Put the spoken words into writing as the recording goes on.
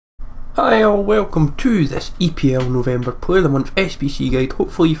Hi all, welcome to this EPL November Player of the Month SBC guide.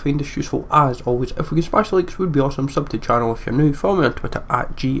 Hopefully you find this useful as always. If we can smash the likes would be awesome. Sub to the channel if you're new. Follow me on Twitter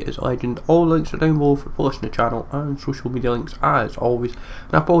at @GIsLegend. All links are down below for posting the channel and social media links as always.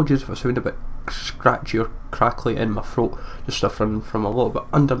 And apologies if I sound a bit scratchy or crackly in my throat, just suffering from a little bit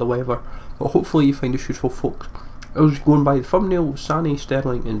under the weather. But hopefully you find this useful, folks. I was going by the thumbnail. Sane,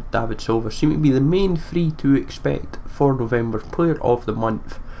 Sterling and David Silva seem to be the main three to expect for November's Player of the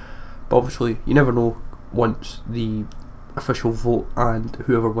Month. But obviously you never know once the official vote and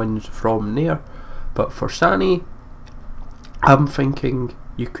whoever wins from there. But for Sane, I'm thinking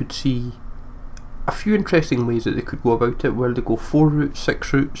you could see a few interesting ways that they could go about it, where they go 4 routes,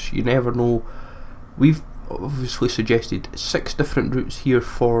 6 routes, you never know. We've obviously suggested 6 different routes here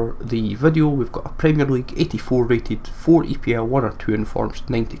for the video. We've got a Premier League 84 rated, 4 EPL 1 or 2 informs,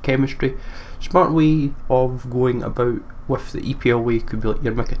 90 chemistry. Smart way of going about with the EPL way could be like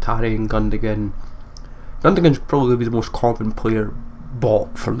your Mkhitaryan, Gundogan. Gundogan's probably be the most common player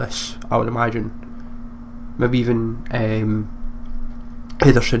bought for this, I would imagine. Maybe even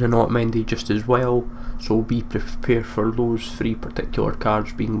Hibernian and Otamendi just as well. So be prepared for those 3 particular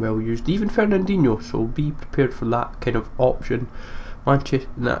cards being well used. Even Fernandinho, so be prepared for that kind of option. Manchester,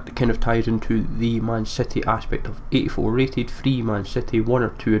 and that kind of ties into the Man City aspect of 84 rated, 3 Man City, 1 or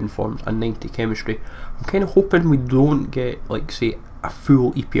 2 informs and 90 chemistry. I'm kind of hoping we don't get, like, say, a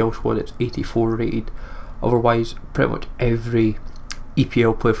full EPL squad that's 84 rated. Otherwise, pretty much every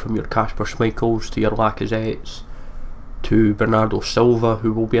EPL player from your Kasper Schmeichels to your Lacazettes to Bernardo Silva,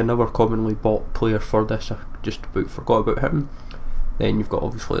 who will be another commonly bought player for this, I just about forgot about him. Then you've got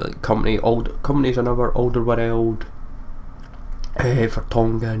obviously like Company's another, Alderweireld,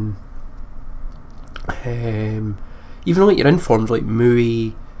 Vertonghen, even like your informs like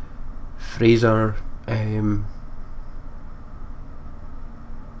Mui, Fraser, trying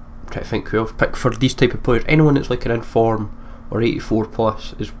to think who else pick for these type of players. Anyone that's like an inform or 84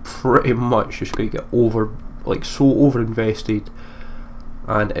 plus is pretty much just going to get so invested,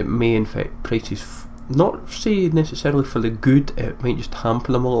 and it may infect prices. Not say necessarily for the good, it might just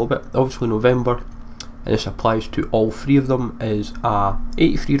hamper them a little bit. Obviously November, and this applies to all 3 of them, is a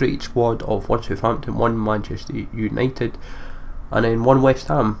 83 rated squad of 1 Southampton, 1 Manchester United, and then 1 West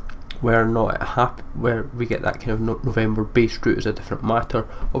Ham. Where we get that kind of November based route is a different matter.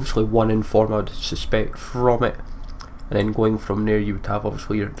 Obviously 1 inform I would suspect from it, and then going from there you would have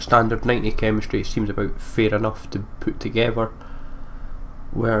obviously your standard 90 chemistry. Seems about fair enough to put together.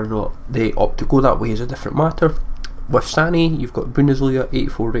 Where not they opt to go that way is a different matter. With Sane, you've got Bundesliga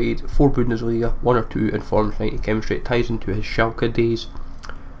 84 rated, 4 Bundesliga, 1 or 2 informs, 90 chemistry. It ties into his Schalke days.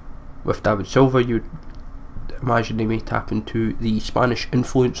 With David Silva, you'd imagine they may tap into the Spanish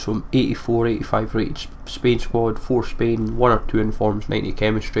influence from 84, 85 rated Spain squad, 4 Spain, 1 or 2 informs, 90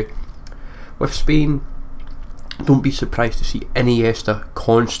 chemistry. With Spain, don't be surprised to see Iniesta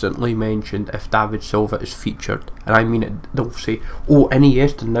constantly mentioned if David Silva is featured. And I mean it, they'll say, oh,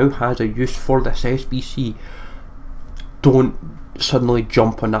 Iniesta now has a use for this SBC. Don't suddenly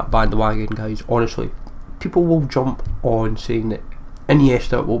jump on that bandwagon, guys. Honestly, people will jump on saying that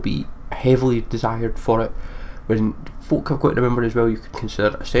Iniesta will be heavily desired for it, when folk have got to remember as well, you could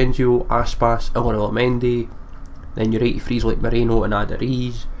consider Asensio, Aspas, Mendy, then your 83s like Moreno and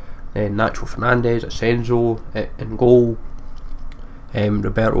Adariz, then Nacho Fernandez, Asensio in goal,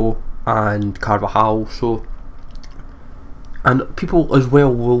 Roberto and Carvajal. So, and people as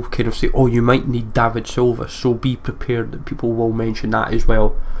well will kind of say, oh, you might need David Silva, so be prepared that people will mention that as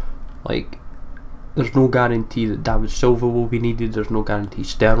well. Like, there's no guarantee that David Silva will be needed, there's no guarantee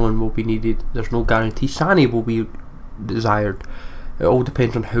Sterling will be needed, there's no guarantee Sane will be desired. It all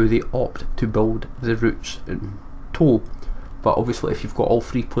depends on how they opt to build the routes in tow. But obviously if you've got all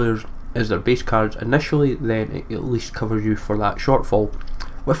 3 players as their base cards initially, then it at least covers you for that shortfall.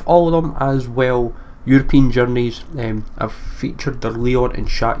 With all of them as well, European journeys, I've featured their Leon and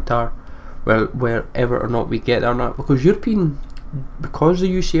Shakhtar, wherever or not we get there or not, because because the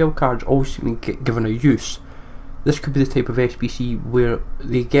UCL cards always seem to get given a use, this could be the type of SBC where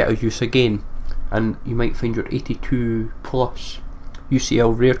they get a use again, and you might find your 82 plus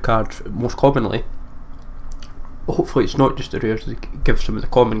UCL rare cards most commonly. But hopefully it's not just the rares, they give some of the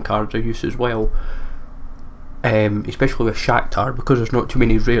common cards a use as well. Especially with Shakhtar, because there's not too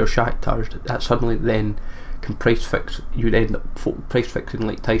many rare Shakhtars, that suddenly then can price fix. You'd end up price fixing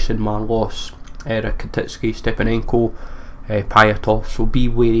like Tyson, Marlos, Rakititsky, Stepanenko, Pyatov, so be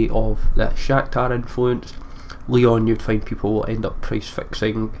wary of that Shakhtar influence. Leon, you'd find people will end up price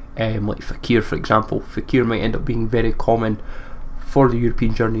fixing, like Fekir for example. Fekir might end up being very common for the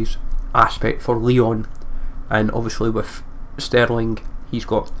European journeys aspect for Leon, and obviously with Sterling He's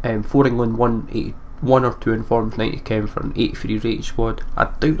got 4 England, 1 or 2 informs, 90 chem for an 83 rated squad. I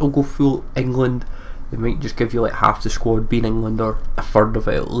doubt they'll go full England. They might just give you like half the squad being England, or a third of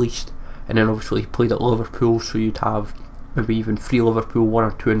it at least. And then obviously he played at Liverpool, so you'd have maybe even 3 Liverpool, 1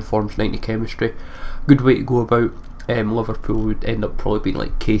 or 2 informs, 90 chemistry. Good way to go about. Liverpool would end up probably being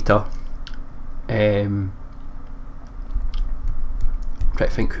like Keita. Trying to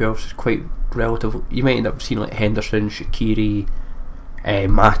think who else is quite relative. You might end up seeing like Henderson, Shaqiri,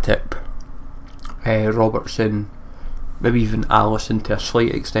 Matip, Robertson, maybe even Alisson to a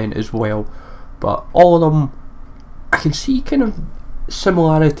slight extent as well. But all of them, I can see kind of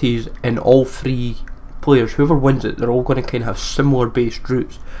similarities in all 3 players. Whoever wins it, they're all going to kind of have similar based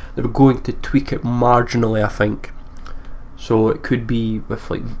routes. They're going to tweak it marginally, I think. So it could be with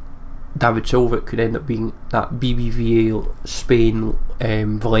like David Silva, it could end up being that BBVA Spain,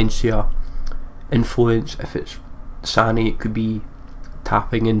 Valencia influence. If it's Sane, it could be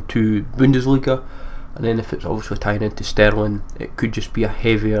tapping into Bundesliga. And then if it's obviously tying into Sterling, it could just be a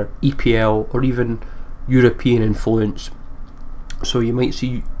heavier EPL or even European influence. So you might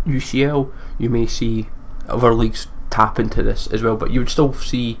see UCL, you may see other leagues tap into this as well, but you would still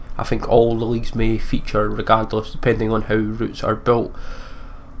see, I think all the leagues may feature regardless, depending on how routes are built.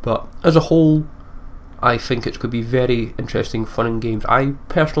 But as a whole, I think it's going to be very interesting, fun and games. I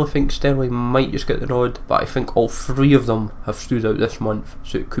personally think Sterling might just get the nod, but I think all 3 of them have stood out this month,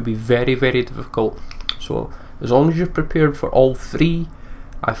 so it could be very, very difficult. So as long as you're prepared for all 3,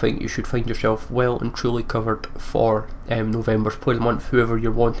 I think you should find yourself well and truly covered for November's Player of the Month, whoever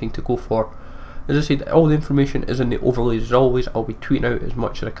you're wanting to go for. As I said, all the information is in the overlays as always. I'll be tweeting out as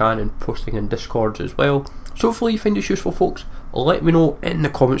much as I can and posting in Discords as well. So hopefully you find this useful, folks. Let me know in the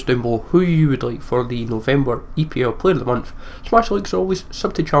comments down below who you would like for the November EPL Player of the Month. Smash the likes as always,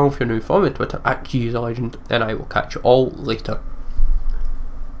 sub to the channel if you're new, follow me on Twitter at GSLegend, and I will catch you all later.